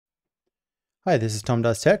Hi, this is Tom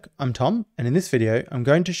Does Tech. I'm Tom, and in this video, I'm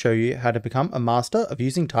going to show you how to become a master of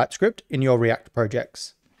using TypeScript in your React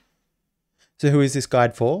projects. So who is this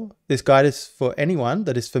guide for? This guide is for anyone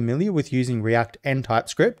that is familiar with using React and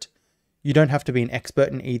TypeScript. You don't have to be an expert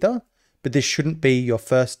in either, but this shouldn't be your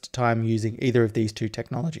first time using either of these two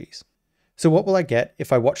technologies. So what will I get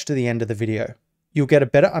if I watch to the end of the video? You'll get a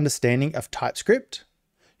better understanding of TypeScript,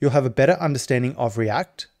 you'll have a better understanding of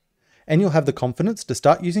React, and you'll have the confidence to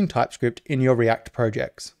start using TypeScript in your React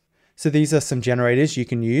projects. So these are some generators you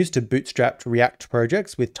can use to bootstrap React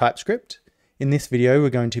projects with TypeScript. In this video, we're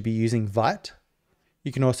going to be using Vite.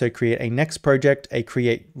 You can also create a Next project, a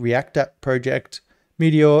Create React App project,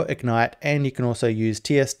 Meteor, Ignite, and you can also use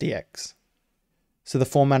TSDX. So the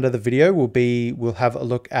format of the video will be, we'll have a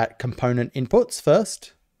look at component inputs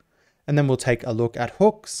first, and then we'll take a look at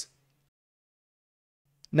hooks.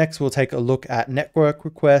 Next, we'll take a look at network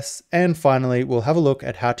requests, and finally, we'll have a look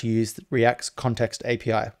at how to use React's context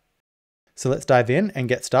API. So let's dive in and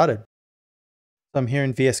get started. So I'm here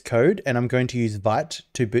in VS Code, and I'm going to use Vite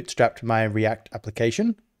to bootstrap my React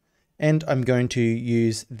application, and I'm going to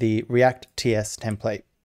use the React.js template.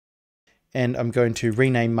 And I'm going to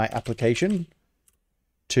rename my application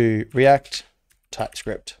to React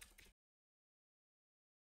TypeScript.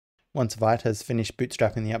 Once Vite has finished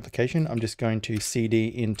bootstrapping the application, I'm just going to cd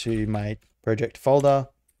into my project folder,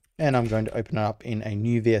 and I'm going to open it up in a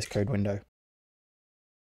new VS Code window.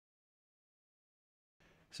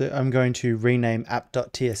 So I'm going to rename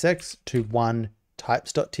app.tsx to one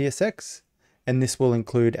types.tsx, and this will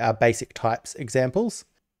include our basic types examples.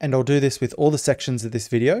 And I'll do this with all the sections of this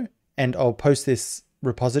video, and I'll post this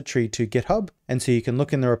repository to GitHub, and so you can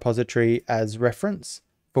look in the repository as reference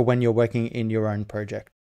for when you're working in your own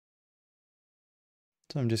project.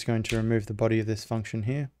 So I'm just going to remove the body of this function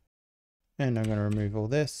here, and I'm going to remove all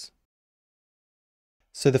this.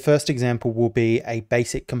 So the first example will be a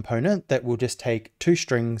basic component that will just take two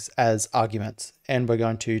strings as arguments, and we're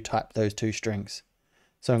going to type those two strings.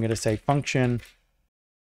 So I'm going to say function,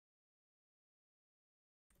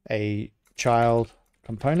 a child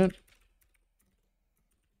component,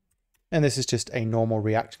 and this is just a normal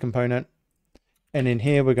React component. And in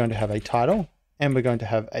here, we're going to have a title, and we're going to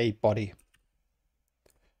have a body.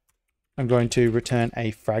 I'm going to return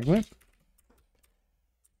a fragment.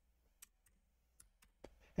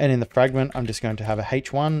 And in the fragment, I'm just going to have a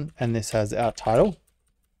h1, and this has our title.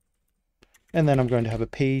 And then I'm going to have a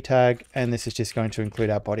p tag, and this is just going to include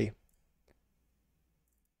our body.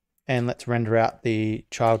 And let's render out the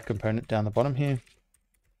child component down the bottom here.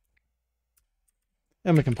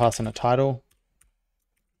 And we can pass in a title.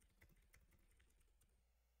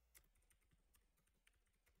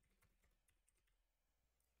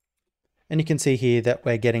 And you can see here that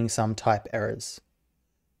we're getting some type errors.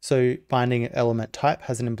 So binding element type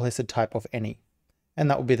has an implicit type of any, and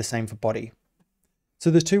that will be the same for body. So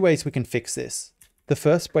there's two ways we can fix this. The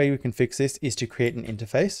first way we can fix this is to create an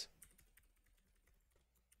interface.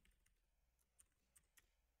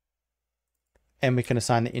 And we can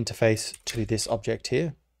assign the interface to this object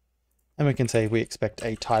here. And we can say we expect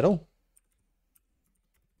a title.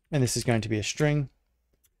 And this is going to be a string.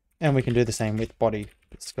 And we can do the same with body.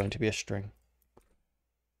 It's going to be a string.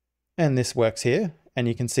 And this works here. And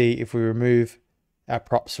you can see if we remove our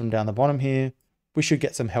props from down the bottom here, we should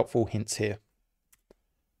get some helpful hints here.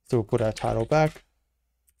 So we'll put our title back.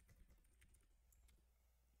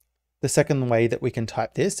 The second way that we can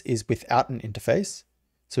type this is without an interface.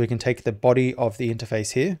 So we can take the body of the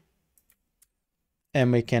interface here,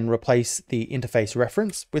 and we can replace the interface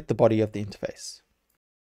reference with the body of the interface.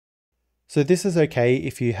 So this is okay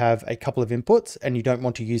if you have a couple of inputs and you don't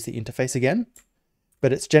want to use the interface again,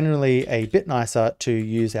 but it's generally a bit nicer to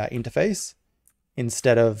use our interface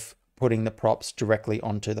instead of putting the props directly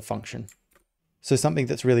onto the function. So something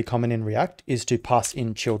that's really common in React is to pass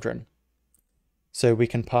in children. So we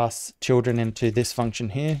can pass children into this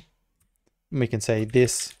function here. And we can say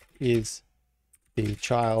this is the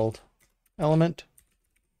child element.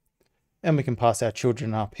 And we can pass our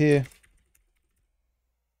children up here.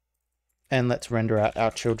 And let's render out our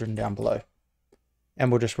children down below. And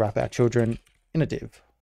we'll just wrap our children in a div.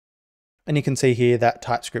 And you can see here that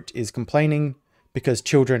TypeScript is complaining because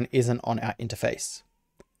children isn't on our interface.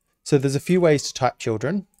 So there's a few ways to type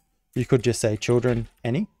children. You could just say children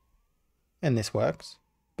any, and this works,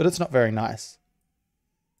 but it's not very nice.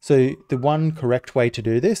 So the one correct way to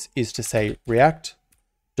do this is to say React.React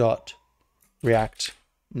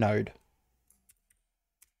node.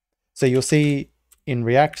 So you'll see in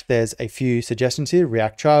React, there's a few suggestions here: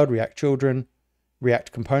 React child, React children,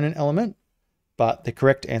 React component element, but the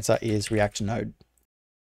correct answer is React node.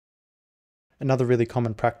 Another really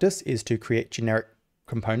common practice is to create generic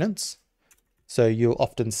components. So you'll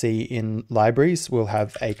often see in libraries, we'll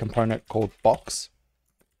have a component called box,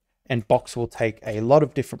 and box will take a lot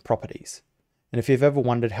of different properties. And if you've ever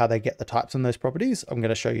wondered how they get the types on those properties, I'm going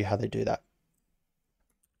to show you how they do that.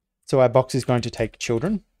 So our box is going to take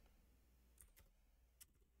children,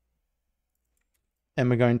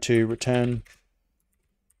 and we're going to return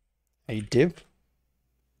a div,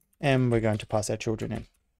 and we're going to pass our children in.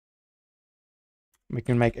 We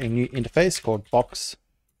can make a new interface called box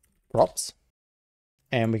props,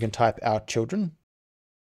 and we can type our children.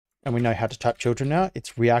 And we know how to type children now.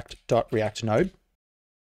 It's React.react_node.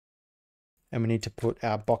 And we need to put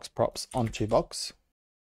our box props onto box.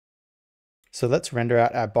 So let's render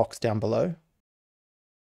out our box down below.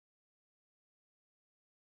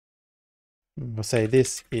 We'll say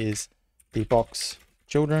this is the box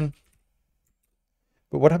children.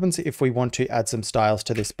 But what happens if we want to add some styles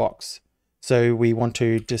to this box? So we want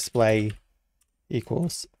to display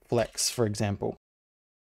equals flex, for example.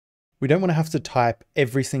 We don't want to have to type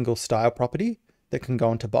every single style property that can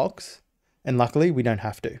go into box. And luckily we don't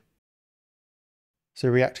have to. So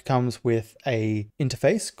React comes with a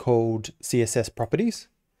interface called CSS properties.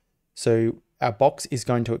 So our box is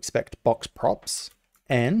going to expect box props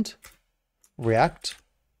and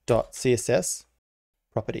React.css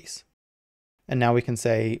properties. And now we can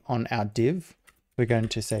say on our div, we're going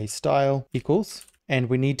to say style equals, and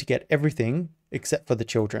we need to get everything except for the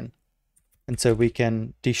children. And so we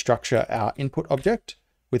can destructure our input object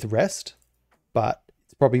with rest, but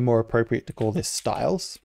it's probably more appropriate to call this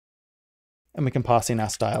styles. And we can pass in our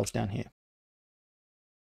styles down here.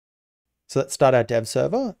 So let's start our dev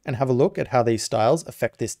server and have a look at how these styles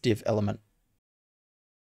affect this div element.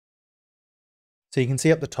 So you can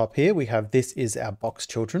see up the top here, we have this is our box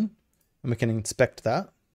children, and we can inspect that.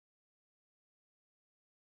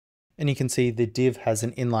 And you can see the div has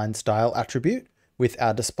an inline style attribute with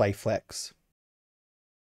our display flex.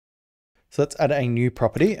 So let's add a new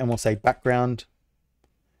property and we'll say background.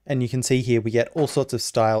 And you can see here we get all sorts of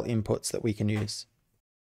style inputs that we can use.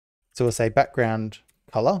 So we'll say background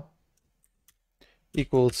color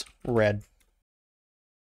equals red.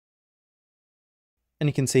 And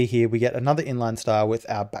you can see here we get another inline style with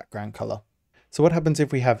our background color. So what happens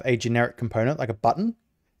if we have a generic component like a button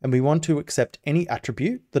and we want to accept any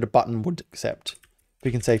attribute that a button would accept? We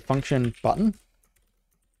can say function button.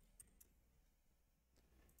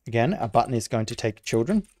 Again, our button is going to take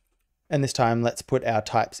children. And this time let's put our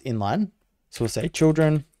types inline. So we'll say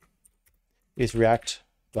children is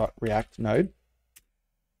React.react_node.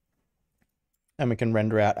 And we can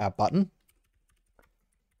render out our button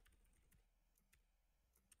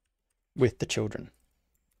with the children.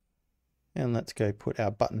 And let's go put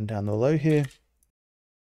our button down below here.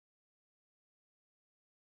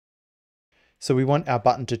 So we want our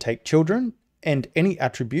button to take children and any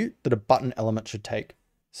attribute that a button element should take.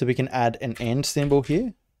 So we can add an and symbol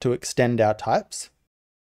here to extend our types.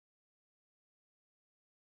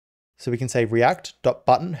 So we can say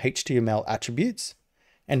React.button HTML attributes,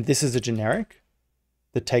 and this is a generic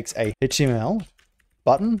that takes a HTML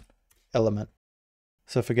button element.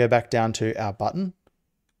 So if we go back down to our button,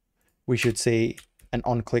 we should see an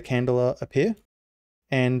on-click handler appear,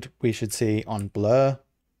 and we should see on blur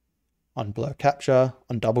capture,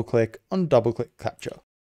 on double click capture.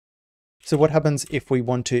 So what happens if we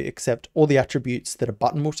want to accept all the attributes that a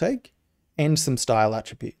button will take and some style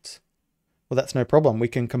attributes? Well, that's no problem. We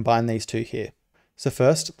can combine these two here. So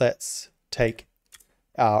first, let's take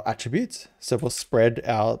our attributes. So we'll spread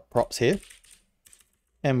our props here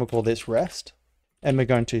and we'll call this rest. And we're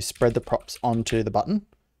going to spread the props onto the button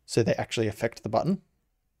so they actually affect the button.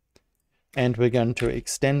 And we're going to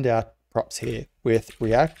extend our props here with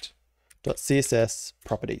React.css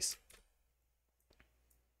properties.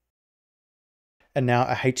 And now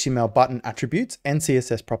our HTML button attributes and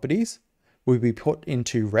CSS properties will be put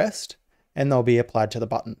into rest and they'll be applied to the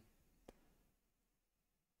button.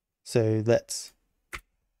 So let's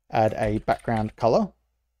add a background color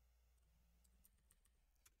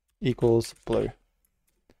equals blue.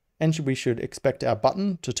 And we should expect our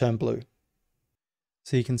button to turn blue.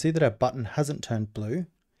 So you can see that our button hasn't turned blue,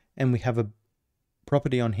 and we have a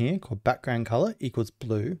property on here called background color equals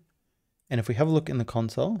blue. And if we have a look in the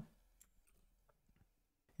console,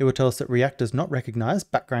 it will tell us that React does not recognize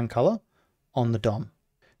background color on the DOM.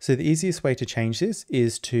 So the easiest way to change this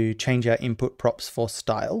is to change our input props for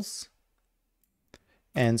styles.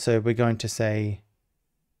 And so we're going to say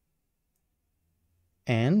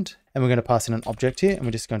and we're going to pass in an object here, and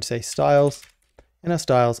we're just going to say styles, and our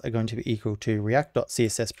styles are going to be equal to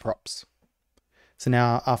React.css props. So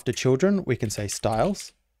now after children, we can say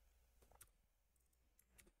styles.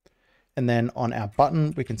 And then on our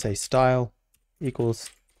button, we can say style equals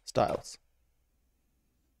styles.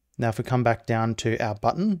 Now, if we come back down to our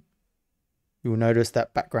button, you will notice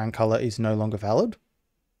that background color is no longer valid.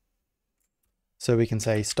 So we can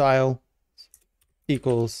say style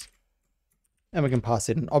equals, and we can pass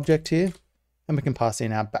in an object here, and we can pass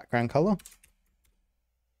in our background color.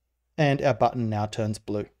 And our button now turns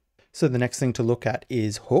blue. So the next thing to look at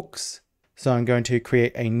is hooks. So I'm going to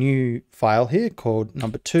create a new file here called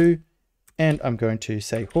number2, and I'm going to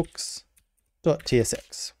say hooks.tsx.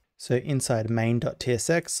 So inside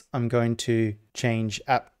main.tsx, I'm going to change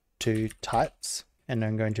app to types, and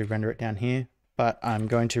I'm going to render it down here, but I'm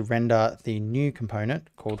going to render the new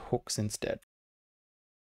component called hooks instead.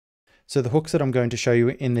 So the hooks that I'm going to show you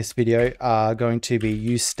in this video are going to be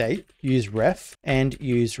useState, useRef, and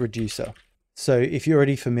useReducer. So if you're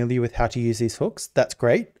already familiar with how to use these hooks, that's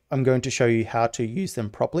great. I'm going to show you how to use them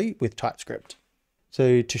properly with TypeScript.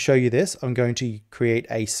 So to show you this, I'm going to create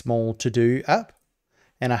a small to-do app,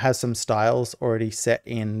 and I have some styles already set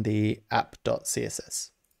in the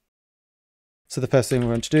app.css. So the first thing we're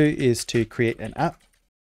going to do is to create an app,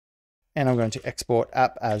 and I'm going to export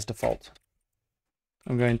app as default.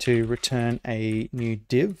 I'm going to return a new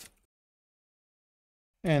div,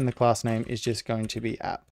 and the class name is just going to be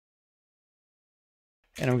app.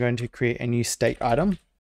 And I'm going to create a new state item,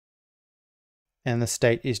 and the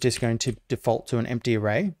state is just going to default to an empty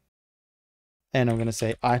array. And I'm going to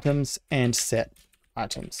say items and set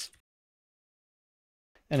items.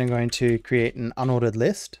 And I'm going to create an unordered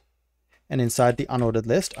list. And inside the unordered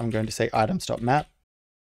list, I'm going to say items.map.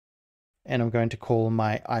 And I'm going to call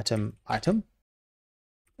my item item.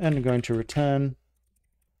 And I'm going to return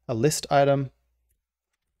a list item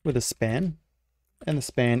with a span. And the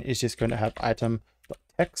span is just going to have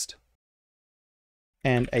item.text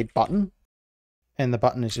and a button. And the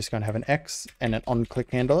button is just going to have an X and an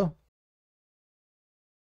onClick handler.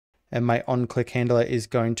 And my onClick handler is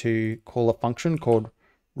going to call a function called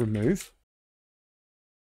remove.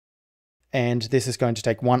 And this is going to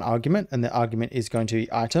take one argument, and the argument is going to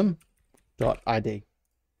be item.id.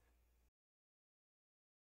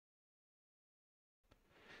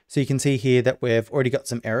 So you can see here that we've already got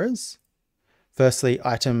some errors. Firstly,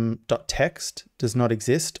 item.text does not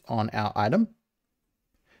exist on our item.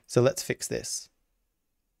 So let's fix this.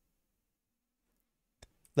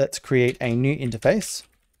 Let's create a new interface,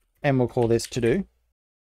 and we'll call this to-do.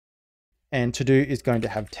 And to-do is going to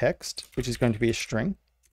have text, which is going to be a string.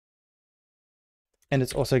 And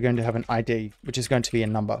it's also going to have an ID, which is going to be a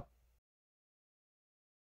number.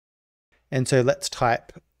 And so let's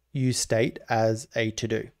type useState as a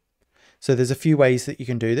to-do. So there's a few ways that you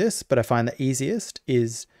can do this, but I find the easiest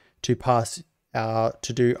is to pass our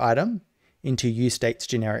to-do item into useState's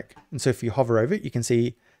generic. And so if you hover over it, you can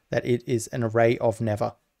see that it is an array of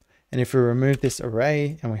never. And if we remove this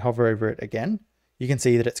array and we hover over it again, you can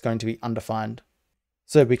see that it's going to be undefined.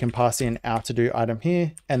 So we can pass in our to-do item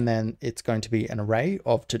here, and then it's going to be an array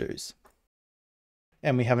of to-dos.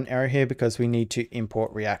 And we have an error here because we need to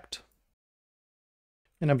import React.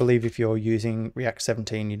 And I believe if you're using React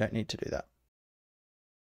 17, you don't need to do that.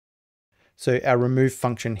 So our remove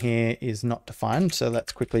function here is not defined. So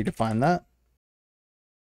let's quickly define that.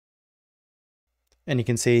 And you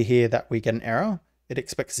can see here that we get an error. It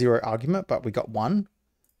expects 0 argument, but we got 1.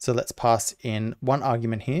 So let's pass in 1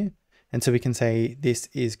 argument here. And so we can say this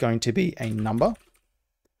is going to be a number.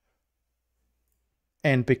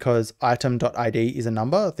 And because item.id is a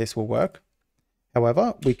number, this will work.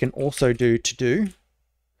 However, we can also do to-do,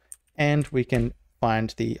 and we can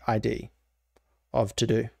find the ID of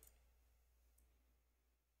to-do.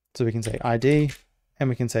 So we can say ID, and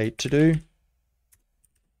we can say to-do,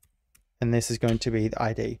 and this is going to be the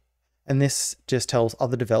ID. And this just tells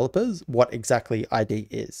other developers what exactly ID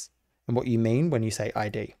is and what you mean when you say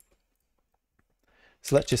ID.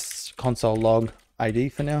 So let's just console log ID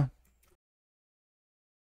for now.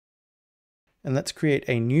 And let's create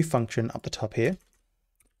a new function up the top here.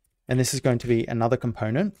 And this is going to be another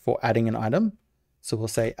component for adding an item. So we'll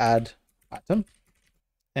say add item,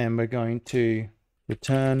 and we're going to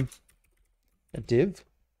return a div,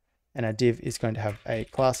 and our div is going to have a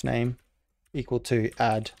class name equal to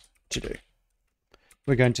add to do.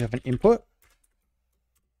 We're going to have an input,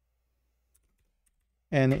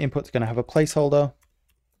 and the input's going to have a placeholder,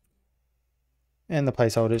 and the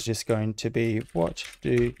placeholder is just going to be what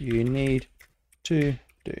do you need to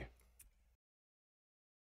do.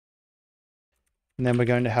 And then we're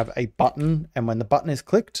going to have a button, and when the button is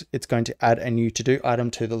clicked, it's going to add a new to-do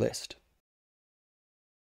item to the list.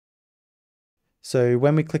 So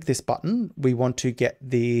when we click this button, we want to get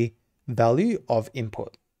the value of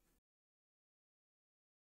input.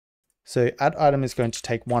 So add item is going to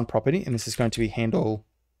take one property, and this is going to be handle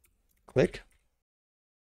click.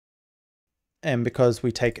 And because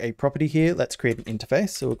we take a property here, let's create an interface.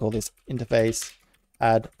 So we'll call this interface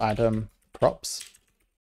add item props.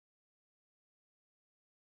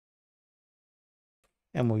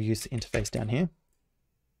 And we'll use the interface down here.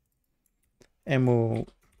 And we'll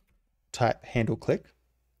type handle click.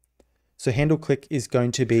 So handle click is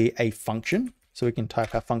going to be a function. So we can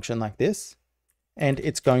type our function like this, and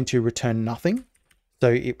it's going to return nothing.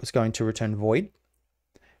 So it was going to return void,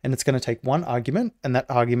 and it's going to take one argument, and that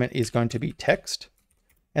argument is going to be text,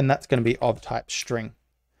 and that's going to be of type string.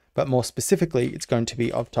 But more specifically, it's going to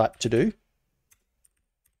be of type to do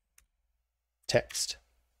text.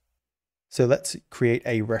 So let's create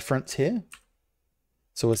a reference here.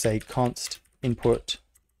 So we'll say const input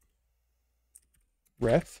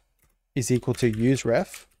ref is equal to use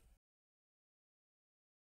ref.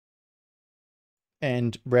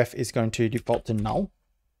 And ref is going to default to null.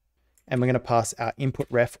 And we're going to pass our input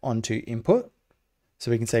ref onto input.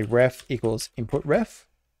 So we can say ref equals input ref.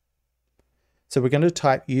 So we're going to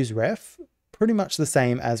type use ref pretty much the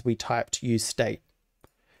same as we typed use state.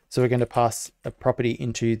 So we're going to pass a property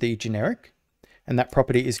into the generic, and that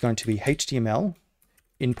property is going to be HTML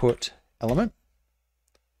input element.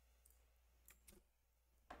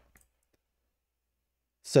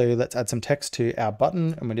 So let's add some text to our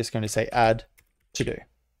button, and we're just going to say add to do.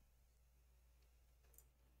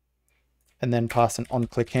 And then pass an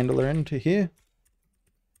on-click handler into here.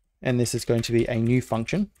 And this is going to be a new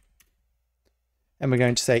function. And we're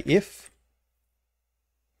going to say if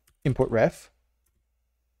input ref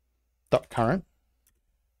dot current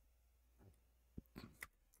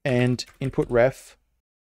and input ref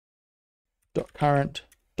dot current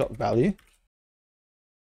dot value.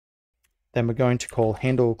 Then we're going to call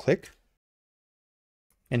handle click,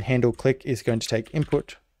 and handle click is going to take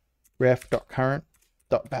input ref dot current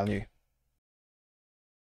dot value.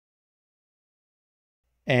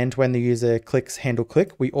 And when the user clicks handle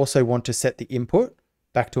click, we also want to set the input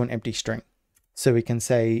back to an empty string. So we can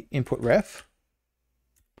say input ref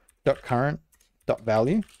dot current dot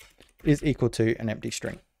value is equal to an empty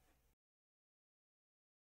string.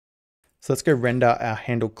 So let's go render our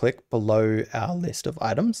handle click below our list of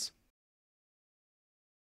items.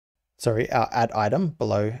 Sorry, our add item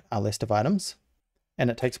below our list of items.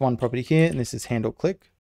 And it takes one property here, and this is handle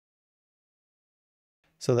click.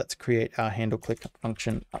 So let's create our handle click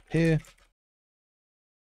function up here.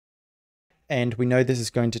 And we know this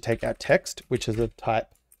is going to take our text, which is of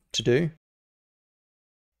type to do,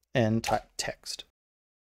 and type text.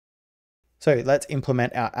 So let's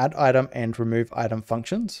implement our add item and remove item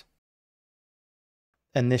functions.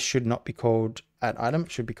 And this should not be called add item,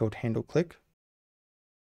 it should be called handle click.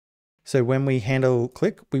 So when we handle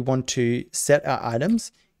click, we want to set our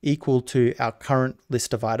items equal to our current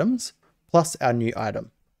list of items plus our new item.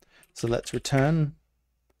 So let's return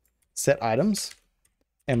set items,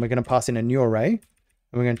 and we're going to pass in a new array, and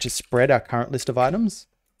we're going to spread our current list of items.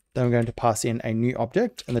 Then we're going to pass in a new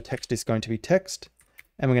object, and the text is going to be text,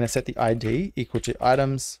 and we're going to set the ID equal to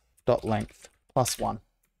items.length plus 1.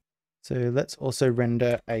 So let's also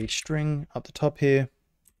render a string up the top here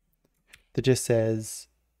that just says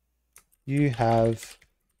you have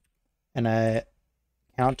an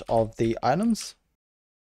count of the items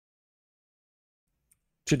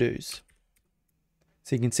to-dos.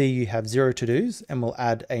 So you can see you have 0 to-dos, and we'll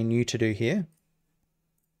add a new to-do here.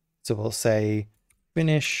 So we'll say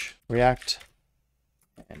finish React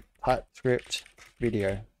and TypeScript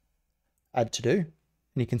video add to-do. And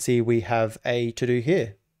you can see we have a to-do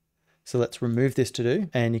here. So let's remove this to-do,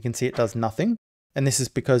 and you can see it does nothing. And this is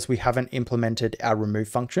because we haven't implemented our remove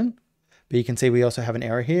function. But you can see we also have an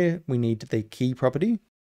error here. We need the key property.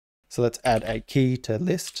 So let's add a key to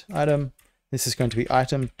list item. This is going to be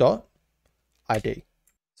item.id.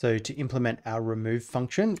 So to implement our remove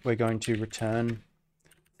function, we're going to return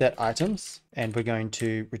set items, and we're going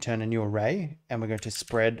to return a new array, and we're going to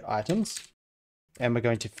spread items, and we're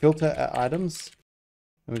going to filter our items,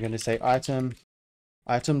 and we're going to say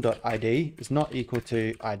item.id is not equal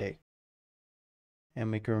to id.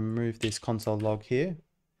 And we can remove this console log here.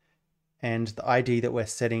 And the ID that we're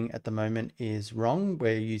setting at the moment is wrong.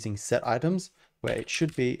 We're using set items where it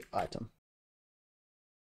should be item.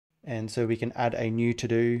 And so we can add a new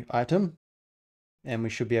to-do item, and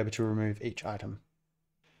we should be able to remove each item.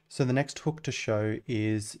 So the next hook to show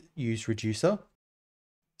is use reducer.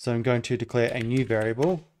 So I'm going to declare a new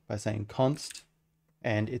variable by saying const,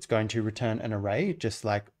 and it's going to return an array just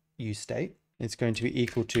like use state. It's going to be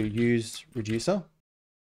equal to use reducer.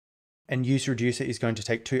 And use reducer is going to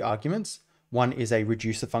take 2 arguments. One is a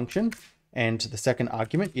reducer function, And the second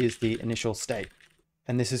argument is the initial state.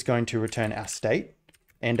 And this is going to return our state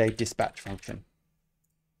and a dispatch function.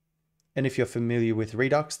 And if you're familiar with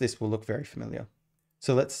Redux, this will look very familiar.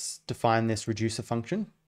 So let's define this reducer function.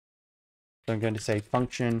 So I'm going to say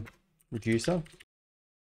function reducer.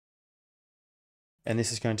 And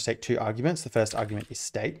this is going to take two arguments. The first argument is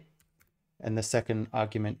state, and the second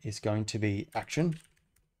argument is going to be action.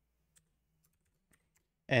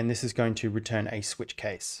 And this is going to return a switch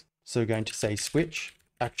case. So we're going to say switch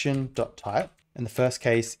action.type. And the first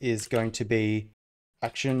case is going to be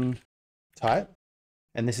action type.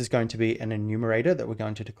 And this is going to be an enumerator that we're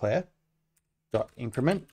going to declare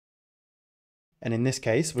 .increment. And in this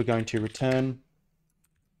case, we're going to return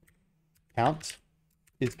count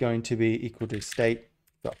is going to be equal to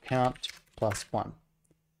state.count plus 1.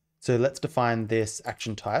 So let's define this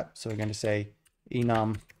action type. So we're going to say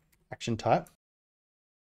enum action type.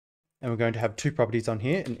 And we're going to have two properties on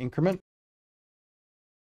here, an increment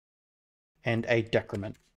and a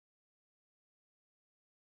decrement.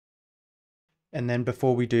 And then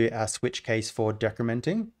before we do our switch case for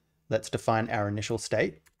decrementing, let's define our initial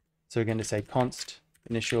state. So we're going to say const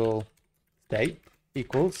initial state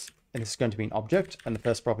equals, and this is going to be an object, and the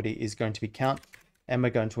first property is going to be count, and we're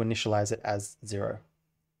going to initialize it as 0.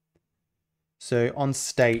 So on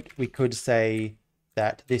state, we could say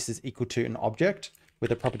that this is equal to an object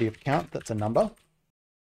with a property of count that's a number,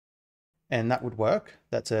 and that would work.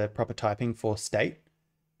 That's a proper typing for state.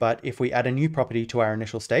 But if we add a new property to our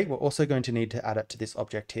initial state, we're also going to need to add it to this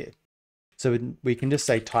object here. So we can just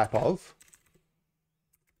say type of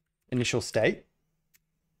initial state.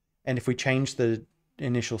 And if we change the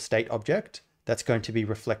initial state object, that's going to be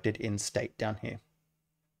reflected in state down here.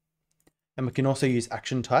 And we can also use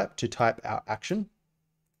action type to type our action.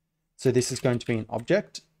 So this is going to be an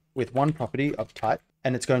object with one property of type,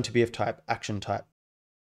 and it's going to be of type action type.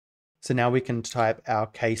 So now we can type our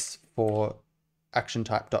case for action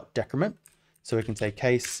type.decrement. So we can say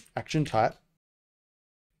case action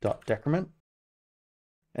type.decrement.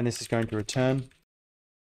 And this is going to return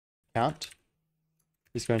count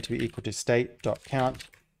is going to be equal to state.count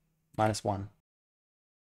minus 1.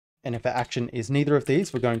 And if our action is neither of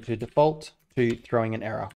these, we're going to default to throwing an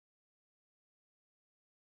error.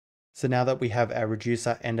 So now that we have our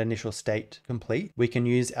reducer and initial state complete, we can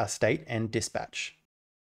use our state and dispatch.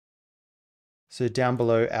 So down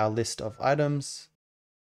below our list of items,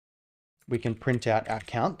 we can print out our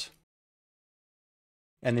count.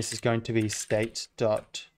 And this is going to be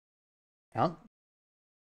state.count.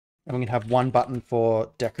 And we can have one button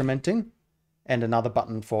for decrementing and another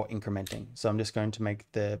button for incrementing. So I'm just going to make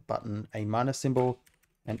the button a minus symbol,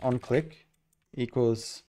 and on click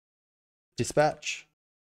equals dispatch.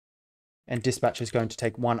 And dispatch is going to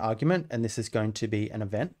take one argument, and this is going to be an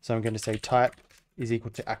event. So I'm going to say type is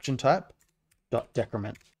equal to action type dot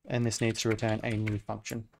decrement, and this needs to return a new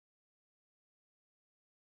function.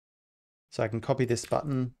 So I can copy this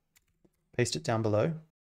button, paste it down below.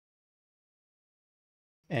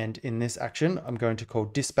 And in this action, I'm going to call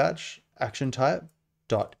dispatch action type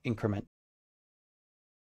dot increment.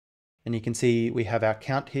 And you can see we have our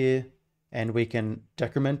count here, and we can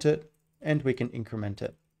decrement it and we can increment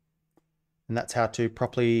it. And that's how to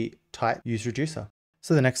properly type use reducer.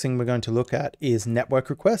 So the next thing we're going to look at is network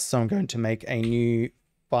requests. So I'm going to make a new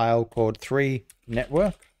file called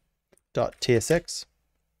 3network.tsx.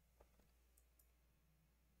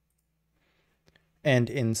 And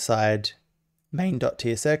inside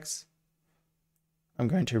main.tsx, I'm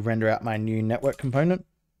going to render out my new network component.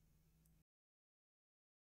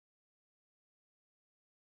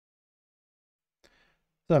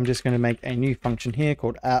 So I'm just going to make a new function here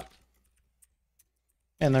called app,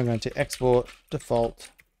 and I'm going to export default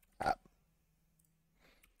app.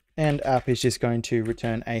 And app is just going to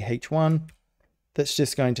return a h1 that's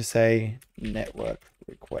just going to say network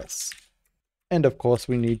requests. And of course,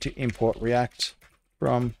 we need to import React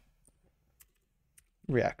from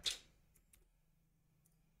React.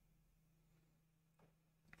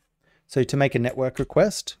 So to make a network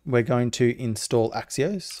request, we're going to install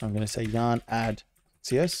Axios. So I'm going to say yarn add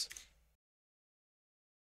Axios.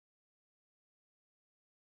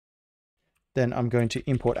 Then I'm going to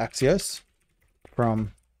import Axios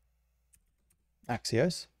from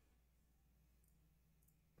Axios.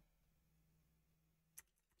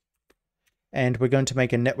 And we're going to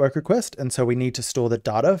make a network request. And so we need to store the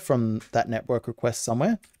data from that network request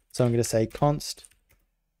somewhere. So I'm going to say const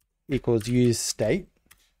equals use state.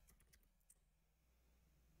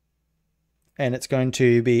 And it's going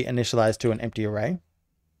to be initialized to an empty array.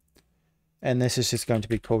 And this is just going to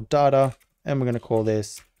be called data. And we're going to call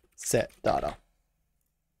this set data.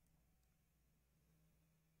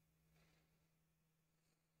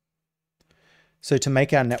 So to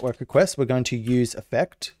make our network request, we're going to use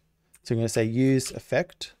effect. So I'm going to say use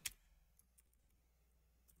effect.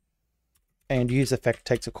 And use effect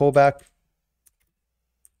takes a callback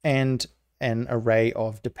and an array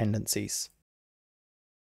of dependencies.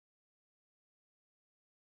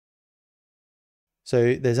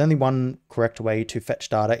 So there's only one correct way to fetch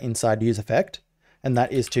data inside use effect, and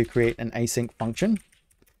that is to create an async function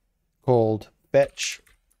called fetch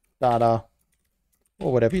data,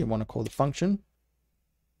 or whatever you want to call the function.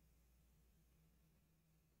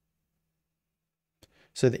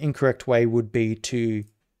 So the incorrect way would be to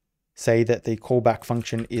say that the callback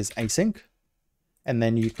function is async, and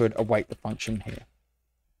then you could await the function here.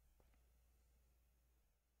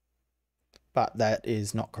 But that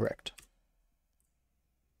is not correct.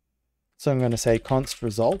 So I'm going to say const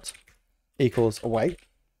result equals await.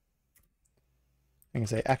 I'm going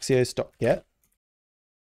to say axios.get.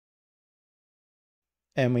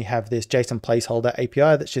 And we have this JSON placeholder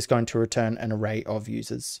API that's just going to return an array of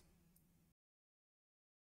users.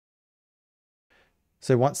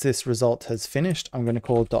 So once this result has finished, I'm going to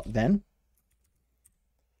call .then.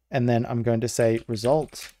 And then I'm going to say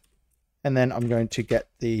result. And then I'm going to get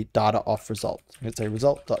the data off result. I'm going to say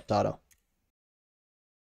result.data.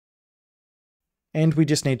 And we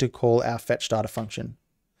just need to call our fetch data function.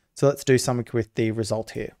 So let's do something with the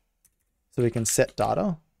result here. So we can set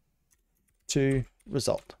data to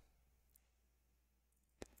result.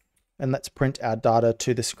 And let's print our data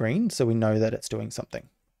to the screen so we know that it's doing something.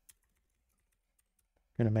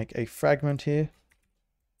 I'm going to make a fragment here.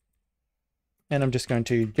 And I'm just going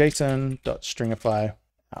to json.stringify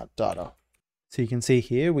our data. So you can see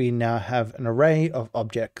here, we now have an array of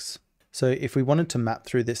objects. So if we wanted to map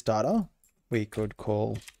through this data, we could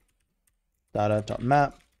call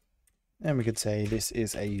data.map, and we could say this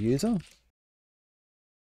is a user.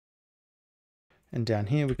 And down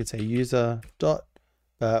here, we could say user dot,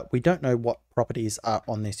 but we don't know what properties are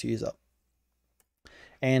on this user.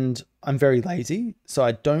 And I'm very lazy, so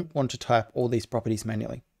I don't want to type all these properties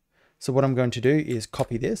manually. So what I'm going to do is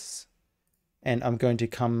copy this, and I'm going to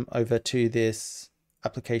come over to this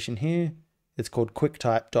application here. It's called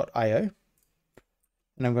quicktype.io.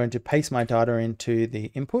 And I'm going to paste my data into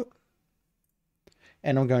the input.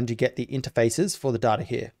 And I'm going to get the interfaces for the data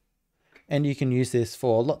here. And you can use this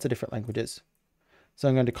for lots of different languages. So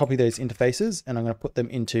I'm going to copy those interfaces and I'm going to put them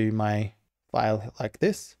into my file like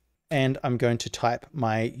this. And I'm going to type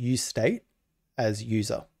my use state as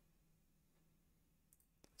user.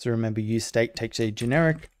 So remember, use state takes a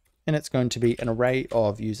generic and it's going to be an array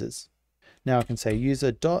of users. Now I can say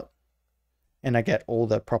user dot, and I get all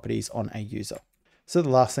the properties on a user. So the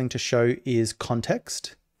last thing to show is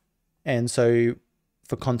context. And so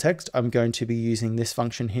for context, I'm going to be using this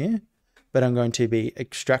function here, but I'm going to be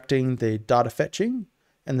extracting the data fetching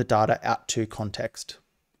and the data out to context.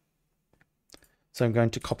 So I'm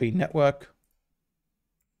going to copy network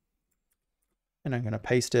and I'm going to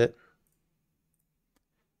paste it.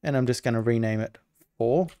 And I'm just going to rename it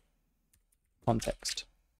for context.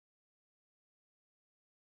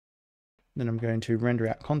 Then I'm going to render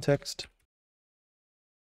out context.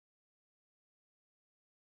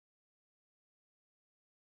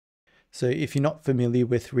 So if you're not familiar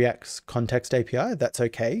with React's context API, that's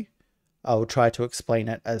okay. I'll try to explain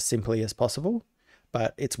it as simply as possible,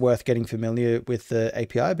 but it's worth getting familiar with the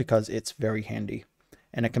API because it's very handy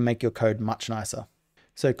and it can make your code much nicer.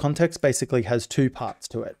 So context basically has two parts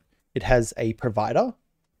to it. It has a provider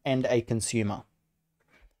and a consumer.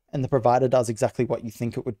 And the provider does exactly what you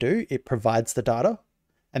think it would do. It provides the data,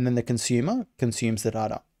 and then the consumer consumes the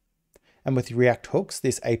data. And with React hooks,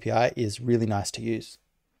 this API is really nice to use.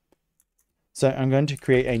 So I'm going to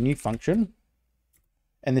create a new function,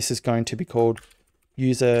 and this is going to be called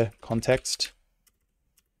user context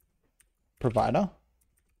provider.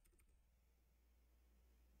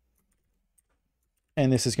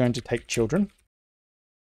 And this is going to take children.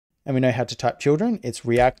 And we know how to type children. It's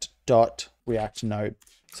react.reactNode.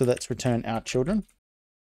 So let's return our children.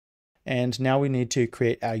 And now we need to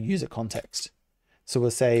create our user context. So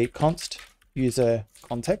we'll say const user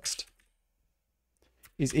context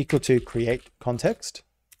is equal to create context,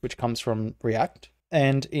 which comes from React.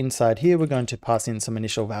 And inside here, we're going to pass in some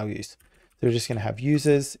initial values. So we're just going to have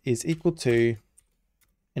users is equal to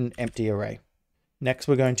an empty array. Next,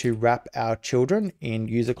 we're going to wrap our children in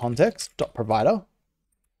user context.provider.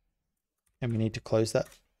 And we need to close that.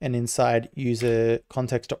 And inside user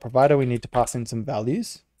context.provider, we need to pass in some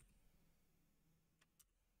values.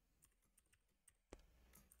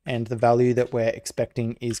 And the value that we're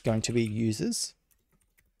expecting is going to be users.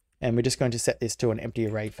 And we're just going to set this to an empty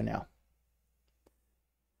array for now.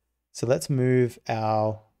 So let's move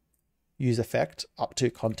our use effect up to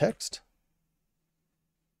context.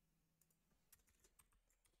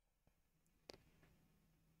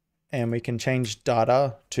 And we can change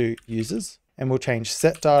data to users, and we'll change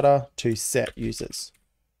set data to set users.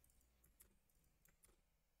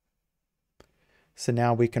 So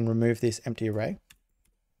now we can remove this empty array.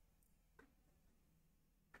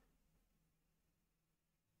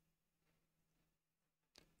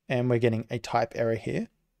 And we're getting a type error here.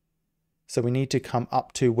 So we need to come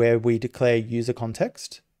up to where we declare user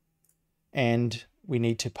context, and we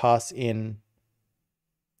need to pass in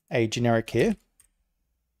a generic here.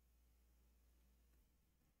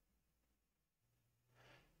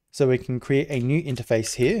 So we can create a new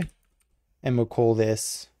interface here, and we'll call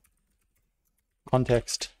this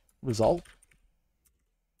context result.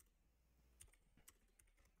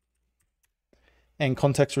 And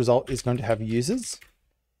context result is going to have users,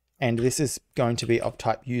 and this is going to be of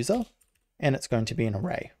type user, and it's going to be an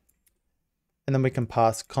array. And then we can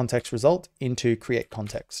pass context result into create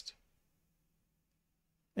context.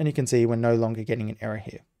 And you can see we're no longer getting an error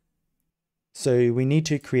here. So we need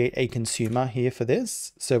to create a consumer here for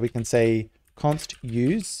this. So we can say const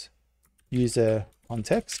use user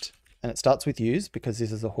context, and it starts with use because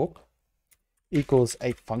this is a hook, equals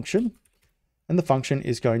a function. And the function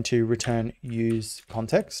is going to return use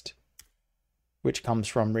context, which comes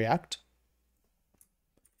from React.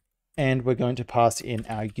 And we're going to pass in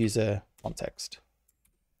our user context.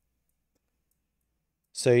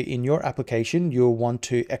 So in your application, you'll want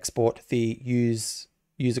to export the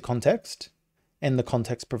user context and the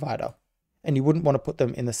context provider. And you wouldn't want to put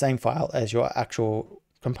them in the same file as your actual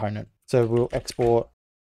component. So we'll export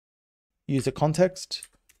user context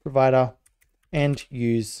provider and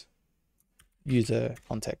use user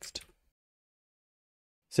context.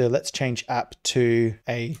 So let's change app to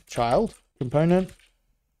a child component.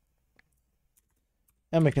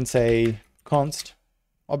 And we can say const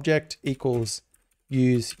object equals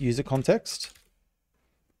use user context.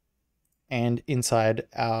 And inside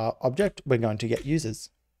our object, we're going to get users.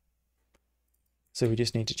 So we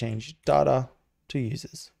just need to change data to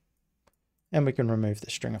users. And we can remove the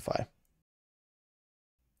stringify.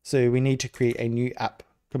 So we need to create a new app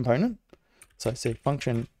component. So I say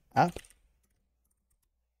function app.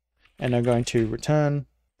 And I'm going to return,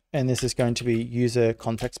 and this is going to be user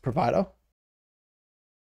context provider.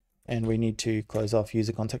 And we need to close off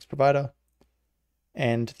user context provider.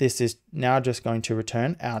 And this is now just going to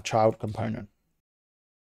return our child component.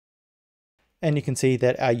 And you can see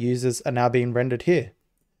that our users are now being rendered here.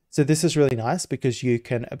 So this is really nice because you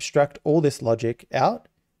can abstract all this logic out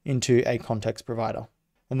into a context provider.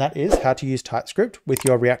 And that is how to use TypeScript with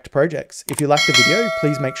your React projects. If you liked the video,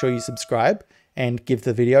 please make sure you subscribe and give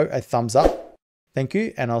the video a thumbs up. Thank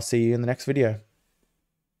you, and I'll see you in the next video.